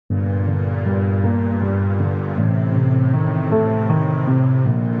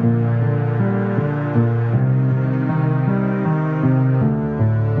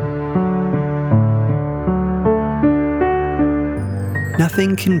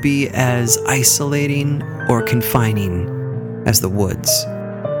can be as isolating or confining as the woods.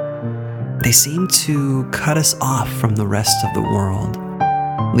 They seem to cut us off from the rest of the world,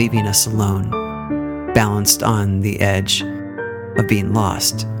 leaving us alone, balanced on the edge of being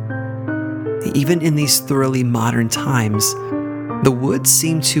lost. Even in these thoroughly modern times, the woods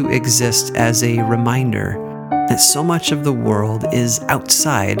seem to exist as a reminder that so much of the world is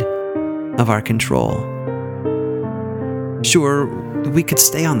outside of our control. Sure, we could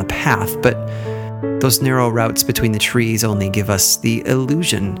stay on the path, but those narrow routes between the trees only give us the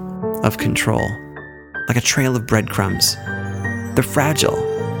illusion of control, like a trail of breadcrumbs. They're fragile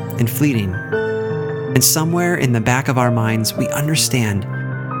and fleeting, and somewhere in the back of our minds, we understand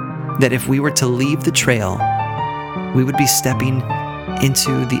that if we were to leave the trail, we would be stepping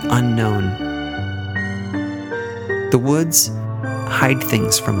into the unknown. The woods hide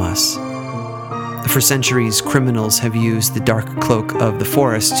things from us. For centuries, criminals have used the dark cloak of the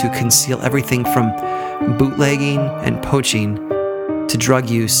forest to conceal everything from bootlegging and poaching to drug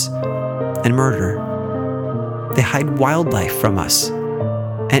use and murder. They hide wildlife from us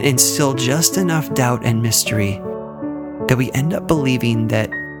and instill just enough doubt and mystery that we end up believing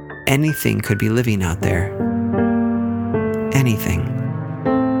that anything could be living out there. Anything.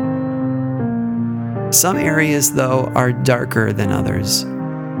 Some areas, though, are darker than others.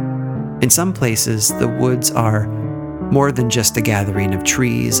 In some places, the woods are more than just a gathering of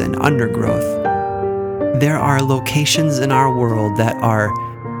trees and undergrowth. There are locations in our world that are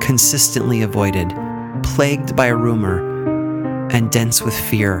consistently avoided, plagued by rumor, and dense with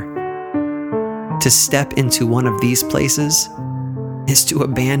fear. To step into one of these places is to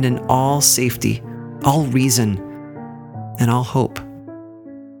abandon all safety, all reason, and all hope.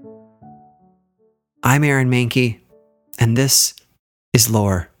 I'm Aaron Mahnke, and this is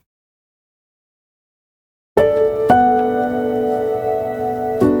Lore.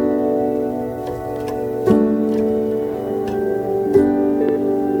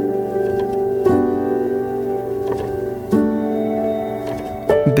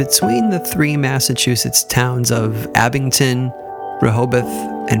 Between the three Massachusetts towns of Abington, Rehoboth,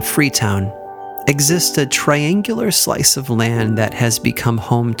 and Freetown exists a triangular slice of land that has become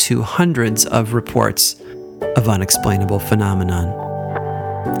home to hundreds of reports of unexplainable phenomenon.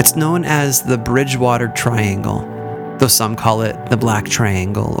 It's known as the Bridgewater Triangle, though some call it the Black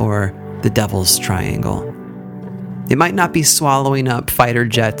Triangle or the Devil's Triangle. It might not be swallowing up fighter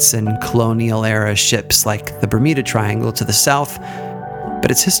jets and colonial-era ships like the Bermuda Triangle to the south, but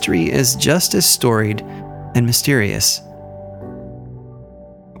its history is just as storied and mysterious.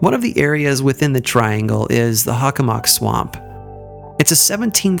 One of the areas within the triangle is the Hockomock Swamp. It's a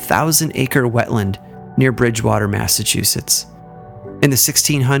 17,000-acre wetland near Bridgewater, Massachusetts. In the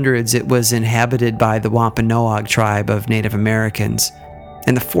 1600s, it was inhabited by the Wampanoag tribe of Native Americans,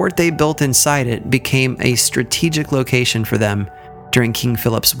 and the fort they built inside it became a strategic location for them during King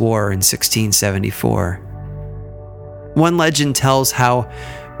Philip's War in 1674. One legend tells how,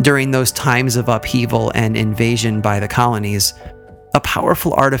 during those times of upheaval and invasion by the colonies, a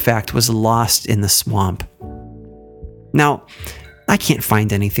powerful artifact was lost in the swamp. Now, I can't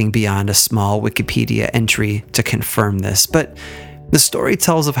find anything beyond a small Wikipedia entry to confirm this, but the story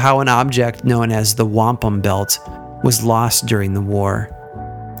tells of how an object known as the Wampum Belt was lost during the war,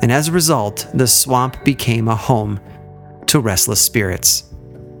 and as a result, the swamp became a home to restless spirits.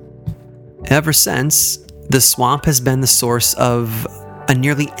 Ever since, the swamp has been the source of a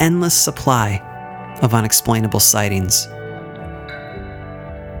nearly endless supply of unexplainable sightings.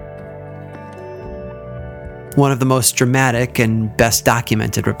 One of the most dramatic and best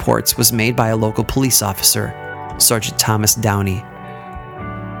documented reports was made by a local police officer, Sergeant Thomas Downey.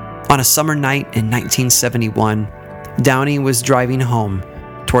 On a summer night in 1971, Downey was driving home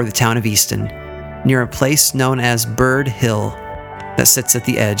toward the town of Easton, near a place known as Bird Hill that sits at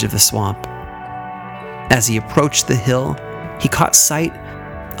the edge of the swamp. As he approached the hill, he caught sight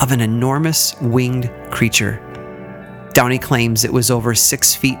of an enormous winged creature. Downey claims it was over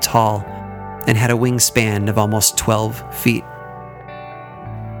 6 feet tall and had a wingspan of almost 12 feet.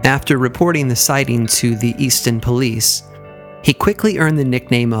 After reporting the sighting to the Easton police, he quickly earned the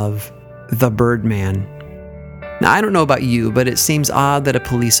nickname of the Birdman. Now, I don't know about you, but it seems odd that a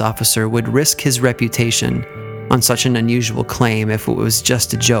police officer would risk his reputation on such an unusual claim if it was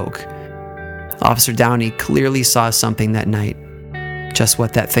just a joke. Officer Downey clearly saw something that night. Just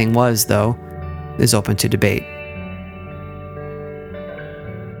what that thing was, though, is open to debate.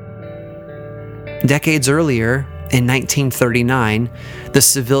 Decades earlier, in 1939, the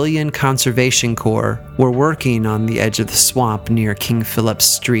Civilian Conservation Corps were working on the edge of the swamp near King Philip's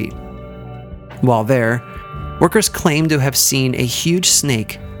Street. While there, workers claim to have seen a huge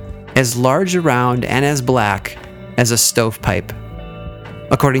snake as large around and as black as a stovepipe.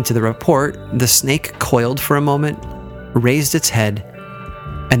 According to the report, the snake coiled for a moment, raised its head,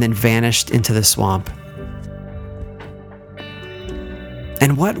 and then vanished into the swamp.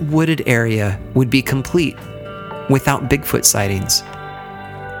 And what wooded area would be complete without Bigfoot sightings?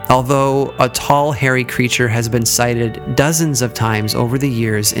 Although a tall, hairy creature has been sighted dozens of times over the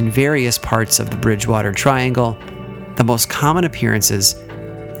years in various parts of the Bridgewater Triangle, the most common appearances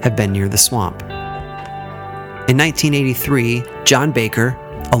have been near the swamp. In 1983, John Baker,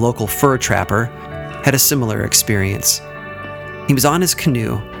 a local fur trapper, had a similar experience. He was on his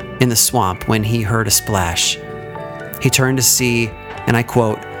canoe in the swamp when he heard a splash. He turned to see, and I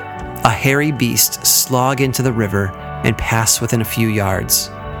quote, "a hairy beast slog into the river and pass within a few yards"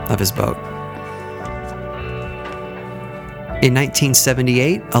 of his boat. In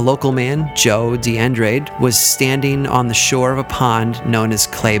 1978, a local man, Joe DeAndrade, was standing on the shore of a pond known as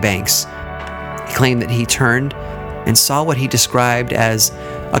Clay Banks. He claimed that he turned and saw what he described as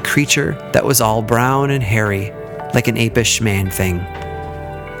a creature that was all brown and hairy, like an apish man-thing.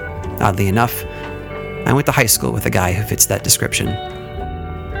 Oddly enough, I went to high school with a guy who fits that description.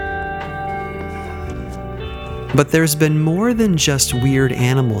 But there's been more than just weird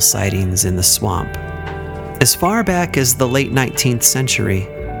animal sightings in the swamp. As far back as the late 19th century,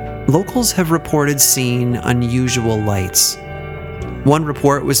 locals have reported seeing unusual lights. One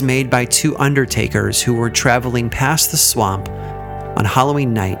report was made by two undertakers who were traveling past the swamp on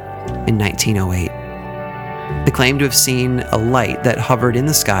Halloween night in 1908. They claimed to have seen a light that hovered in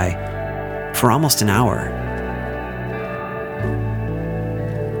the sky for almost an hour.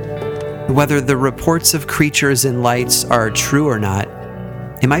 Whether the reports of creatures and lights are true or not,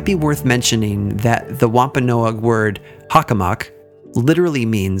 it might be worth mentioning that the Wampanoag word Hockomock literally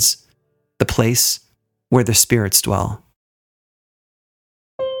means the place where the spirits dwell.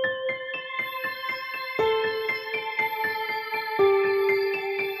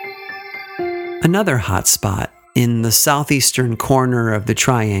 Another hot spot in the southeastern corner of the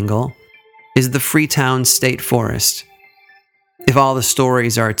Triangle is the Freetown State Forest. If all the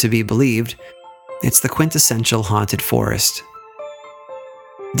stories are to be believed, it's the quintessential haunted forest.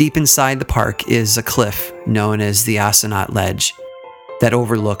 Deep inside the park is a cliff known as the Assonet Ledge that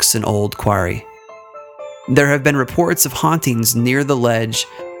overlooks an old quarry. There have been reports of hauntings near the ledge,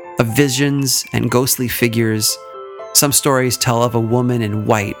 of visions and ghostly figures. Some stories tell of a woman in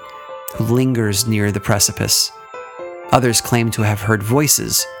white who lingers near the precipice. Others claim to have heard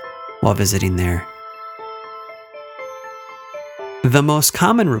voices while visiting there. The most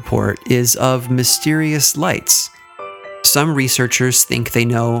common report is of mysterious lights. Some researchers think they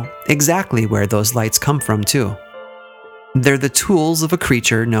know exactly where those lights come from, too. They're the tools of a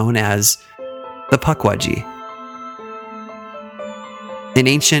creature known as the Pukwudgie. In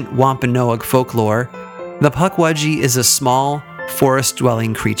ancient Wampanoag folklore, the Pukwudgie is a small,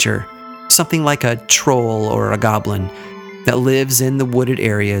 forest-dwelling creature, something like a troll or a goblin, that lives in the wooded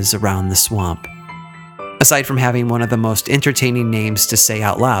areas around the swamp. Aside from having one of the most entertaining names to say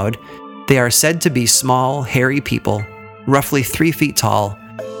out loud, they are said to be small, hairy people, roughly 3 feet tall,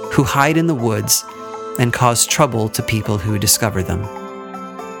 who hide in the woods and cause trouble to people who discover them.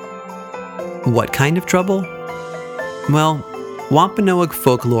 What kind of trouble? Well, Wampanoag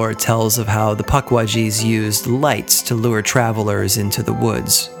folklore tells of how the Pukwudgies used lights to lure travelers into the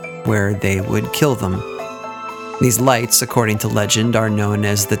woods, where they would kill them. These lights, according to legend, are known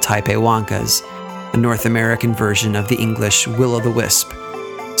as the Taipewonkas, a North American version of the English will-o'-the-wisp,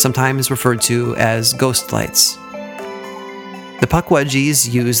 sometimes referred to as ghost lights. The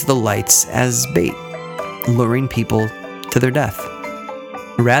Pukwudgies use the lights as bait, luring people to their death.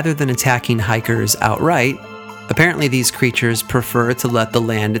 Rather than attacking hikers outright, apparently these creatures prefer to let the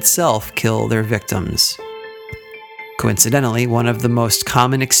land itself kill their victims. Coincidentally, one of the most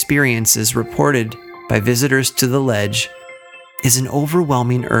common experiences reported by visitors to the ledge is an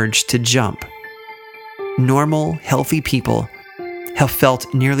overwhelming urge to jump. Normal, healthy people have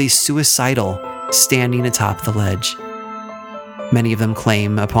felt nearly suicidal standing atop the ledge. Many of them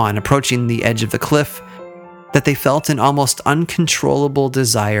claim upon approaching the edge of the cliff that they felt an almost uncontrollable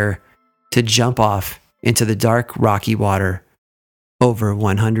desire to jump off into the dark, rocky water over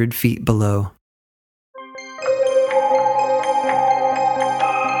 100 feet below.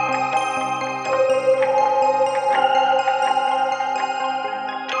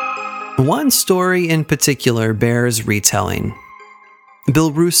 One story in particular bears retelling.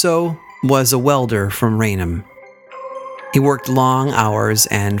 Bill Russo was a welder from Raynham. He worked long hours,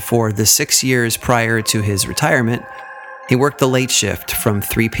 and for the 6 years prior to his retirement, he worked the late shift from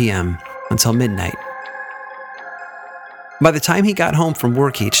 3 p.m. until midnight. By the time he got home from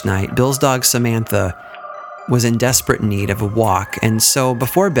work each night, Bill's dog Samantha was in desperate need of a walk, and so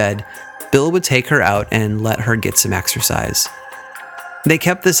before bed, Bill would take her out and let her get some exercise. They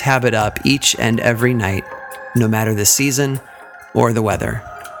kept this habit up each and every night, no matter the season or the weather.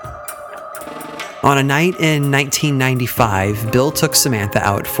 On a night in 1995, Bill took Samantha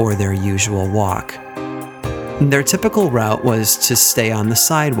out for their usual walk. Their typical route was to stay on the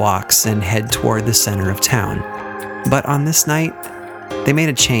sidewalks and head toward the center of town. But on this night, they made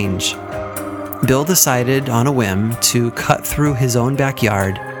a change. Bill decided on a whim to cut through his own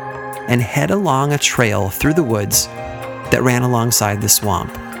backyard and head along a trail through the woods that ran alongside the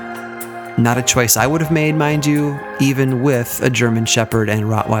swamp. Not a choice I would have made, mind you, even with a German Shepherd and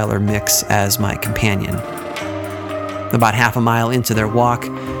Rottweiler mix as my companion. About half a mile into their walk,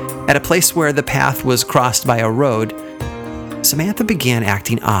 at a place where the path was crossed by a road, Samantha began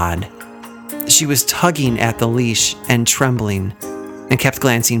acting odd. She was tugging at the leash and trembling, and kept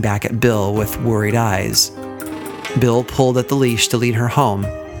glancing back at Bill with worried eyes. Bill pulled at the leash to lead her home,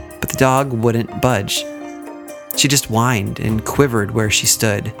 but the dog wouldn't budge. She just whined and quivered where she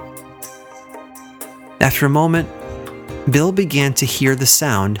stood. After a moment, Bill began to hear the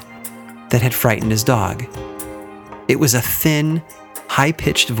sound that had frightened his dog. It was a thin,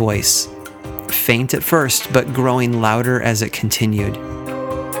 high-pitched voice, faint at first, but growing louder as it continued.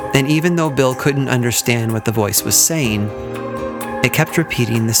 And even though Bill couldn't understand what the voice was saying, it kept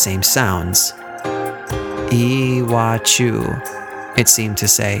repeating the same sounds. Iwachu, it seemed to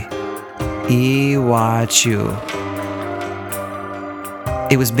say. Iwachu.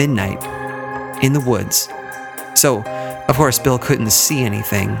 It was midnight, in the woods. So, of course, Bill couldn't see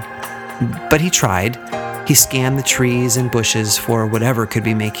anything. But he tried. He scanned the trees and bushes for whatever could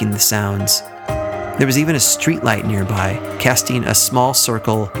be making the sounds. There was even a streetlight nearby, casting a small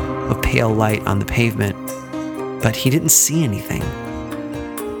circle of pale light on the pavement. But he didn't see anything.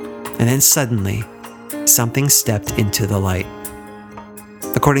 And then suddenly, something stepped into the light.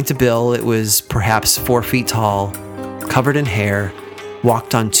 According to Bill, it was perhaps 4 feet tall, covered in hair,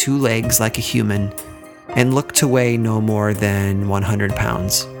 walked on 2 legs like a human, and looked to weigh no more than 100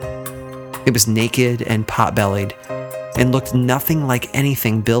 pounds. It was naked and pot-bellied, and looked nothing like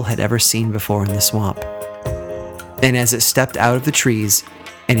anything Bill had ever seen before in the swamp. And as it stepped out of the trees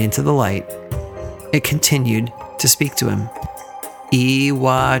and into the light, it continued to speak to him.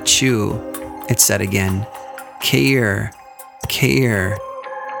 Iwachu, it said again. Kair, Kair.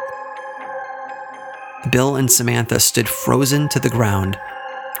 Bill and Samantha stood frozen to the ground,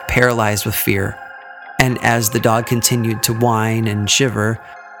 paralyzed with fear, and as the dog continued to whine and shiver,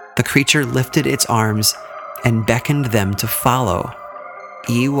 the creature lifted its arms and beckoned them to follow.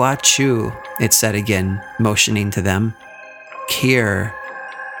 Iwachu, it said again, motioning to them. Kair.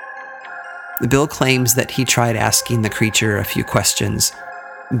 Bill claims that he tried asking the creature a few questions,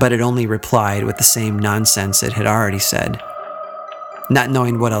 but it only replied with the same nonsense it had already said. Not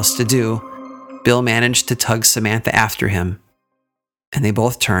knowing what else to do, Bill managed to tug Samantha after him, and they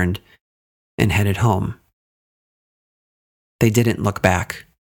both turned and headed home. They didn't look back.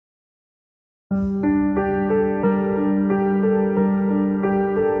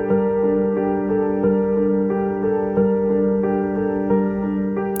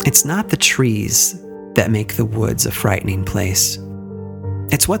 It's not the trees that make the woods a frightening place.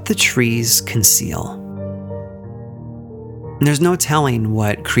 It's what the trees conceal. There's no telling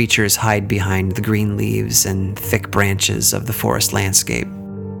what creatures hide behind the green leaves and thick branches of the forest landscape.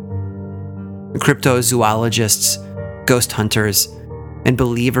 Cryptozoologists, ghost hunters, and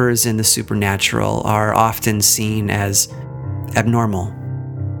believers in the supernatural are often seen as abnormal.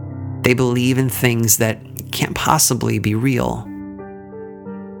 They believe in things that can't possibly be real.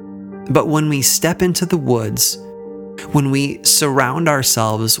 But when we step into the woods, when we surround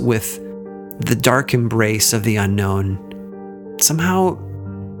ourselves with the dark embrace of the unknown, somehow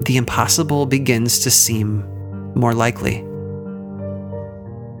the impossible begins to seem more likely.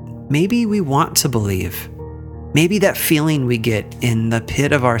 Maybe we want to believe. Maybe that feeling we get in the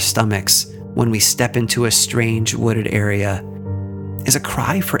pit of our stomachs when we step into a strange wooded area is a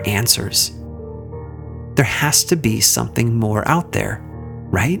cry for answers. There has to be something more out there,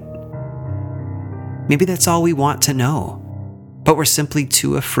 right? Maybe that's all we want to know, but we're simply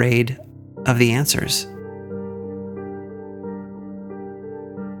too afraid of the answers.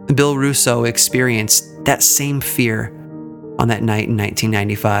 Bill Russo experienced that same fear on that night in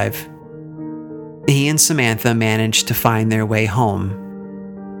 1995. He and Samantha managed to find their way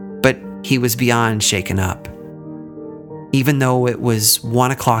home, but he was beyond shaken up. Even though it was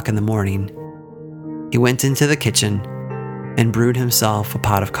 1 o'clock in the morning, he went into the kitchen and brewed himself a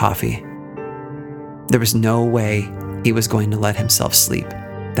pot of coffee. There was no way he was going to let himself sleep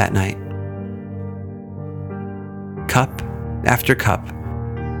that night. Cup after cup,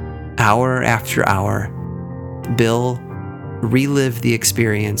 hour after hour, Bill relived the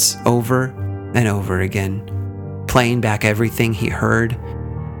experience over and over again, playing back everything he heard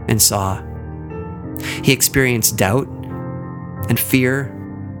and saw. He experienced doubt and fear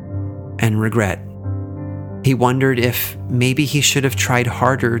and regret. He wondered if maybe he should have tried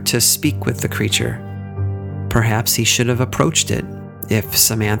harder to speak with the creature. Perhaps he should have approached it if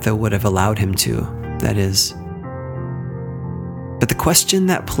Samantha would have allowed him to, that is. But the question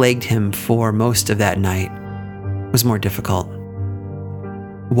that plagued him for most of that night was more difficult.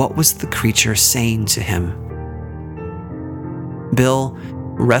 What was the creature saying to him? Bill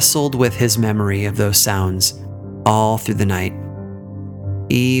wrestled with his memory of those sounds all through the night.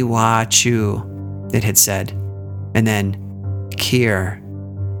 Iwa-chu, it had said, and then Kier.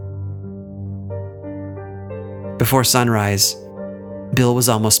 Before sunrise, Bill was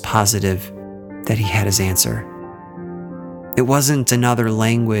almost positive that he had his answer. It wasn't another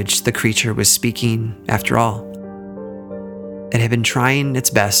language the creature was speaking after all. It had been trying its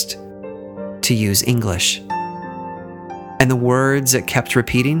best to use English. And the words it kept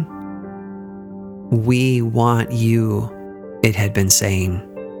repeating, "We want you," it had been saying.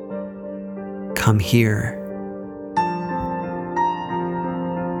 "Come here."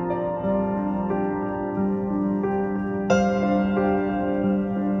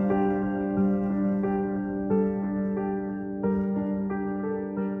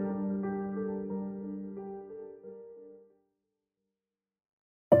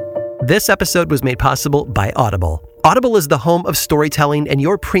 This episode was made possible by Audible. Audible is the home of storytelling and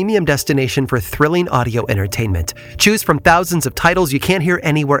your premium destination for thrilling audio entertainment. Choose from thousands of titles you can't hear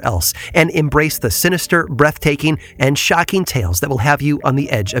anywhere else and embrace the sinister, breathtaking, and shocking tales that will have you on the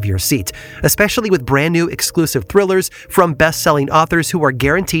edge of your seat, especially with brand new exclusive thrillers from best-selling authors who are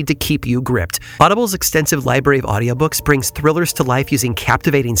guaranteed to keep you gripped. Audible's extensive library of audiobooks brings thrillers to life using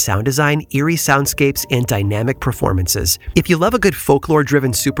captivating sound design, eerie soundscapes, and dynamic performances. If you love a good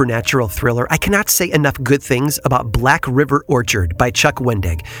folklore-driven supernatural thriller, I cannot say enough good things about Black River Orchard by Chuck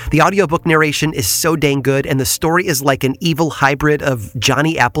Wendig. The audiobook narration is so dang good, and the story is like an evil hybrid of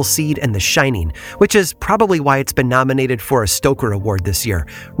Johnny Appleseed and The Shining, which is probably why it's been nominated for a Stoker Award this year.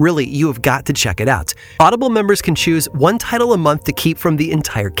 Really, you have got to check it out. Audible members can choose one title a month to keep from the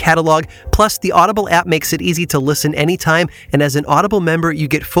entire catalog. Plus, the Audible app makes it easy to listen anytime, and as an Audible member, you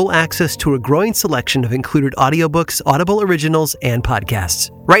get full access to a growing selection of included audiobooks, Audible originals, and podcasts.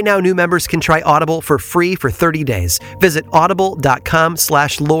 Right now, new members can try Audible for free for 30 days. Visit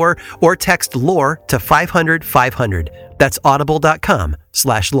audible.com/lore or text LORE to 500-500. That's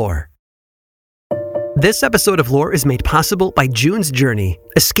audible.com/lore. This episode of Lore is made possible by June's Journey.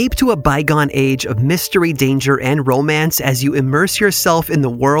 Escape to a bygone age of mystery, danger, and romance as you immerse yourself in the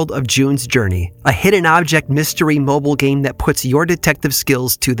world of June's Journey, a hidden object mystery mobile game that puts your detective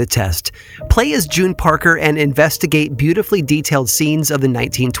skills to the test. Play as June Parker and investigate beautifully detailed scenes of the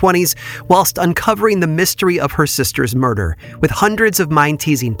 1920s whilst uncovering the mystery of her sister's murder. With hundreds of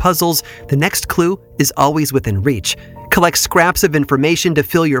mind-teasing puzzles, the next clue is always within reach. Collect scraps of information to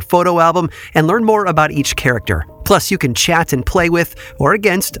fill your photo album and learn more about each character. Plus, you can chat and play with or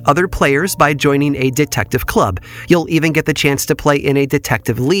against other players by joining a detective club. You'll even get the chance to play in a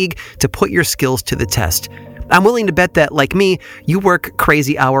detective league to put your skills to the test. I'm willing to bet that, like me, you work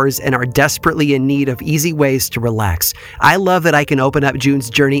crazy hours and are desperately in need of easy ways to relax. I love that I can open up June's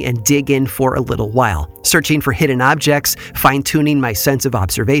Journey and dig in for a little while, searching for hidden objects, fine-tuning my sense of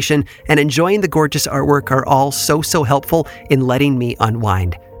observation, and enjoying the gorgeous artwork are all so helpful in letting me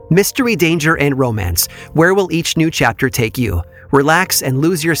unwind. Mystery, danger, and romance. Where will each new chapter take you? Relax and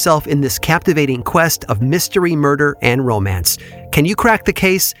lose yourself in this captivating quest of mystery, murder, and romance. Can you crack the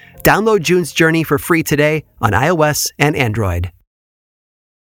case? Download June's Journey for free today on iOS and Android.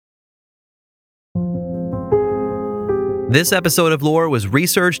 This episode of Lore was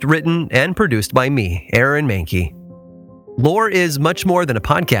researched, written, and produced by me, Aaron Mahnke. Lore is much more than a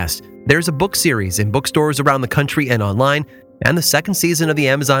podcast. There's a book series in bookstores around the country and online, and the second season of the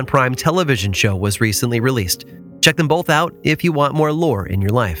Amazon Prime television show was recently released. Check them both out if you want more lore in your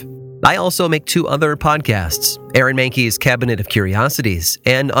life. I also make two other podcasts, Aaron Mahnke's Cabinet of Curiosities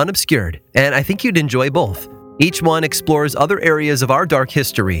and Unobscured, and I think you'd enjoy both. Each one explores other areas of our dark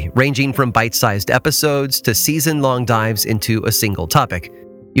history, ranging from bite-sized episodes to season-long dives into a single topic.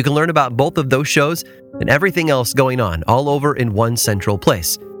 You can learn about both of those shows and everything else going on all over in one central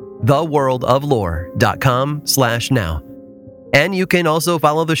place, theworldoflore.com/now. And you can also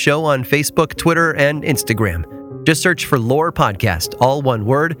follow the show on Facebook, Twitter, and Instagram. Just search for Lore Podcast, all one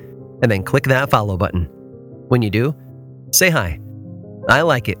word, and then click that follow button. When you do, Say hi. I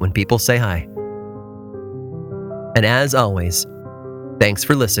like it when people say hi. And as always, thanks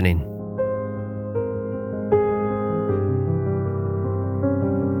for listening.